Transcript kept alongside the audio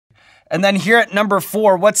And then here at number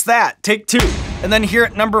 4, what's that? Take 2. And then here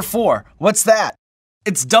at number 4, what's that?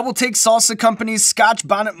 It's Double Take Salsa Company's Scotch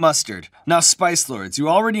Bonnet Mustard. Now, Spice Lords, you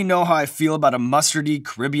already know how I feel about a mustardy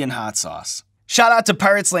Caribbean hot sauce. Shout out to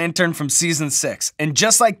Pirate's Lantern from season 6. And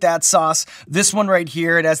just like that sauce, this one right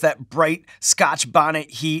here, it has that bright Scotch bonnet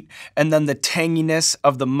heat and then the tanginess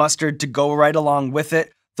of the mustard to go right along with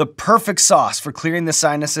it. The perfect sauce for clearing the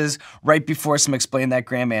sinuses right before some Explain That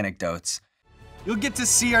Graham anecdotes. You'll get to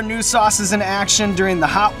see our new sauces in action during the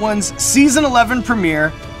Hot Ones Season 11 premiere,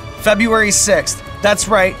 February 6th. That's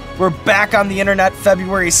right, we're back on the internet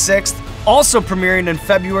February 6th. Also premiering in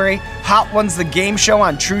February, Hot Ones the game show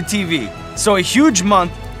on True TV. So a huge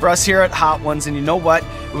month for us here at Hot Ones, and you know what?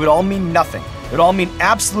 It would all mean nothing. It would all mean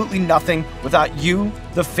absolutely nothing without you,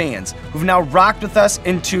 the fans, who've now rocked with us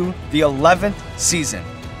into the 11th season.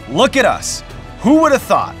 Look at us. Who would have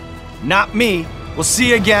thought? Not me. We'll see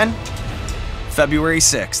you again February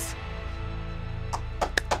 6th.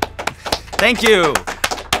 Thank you.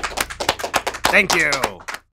 Thank you.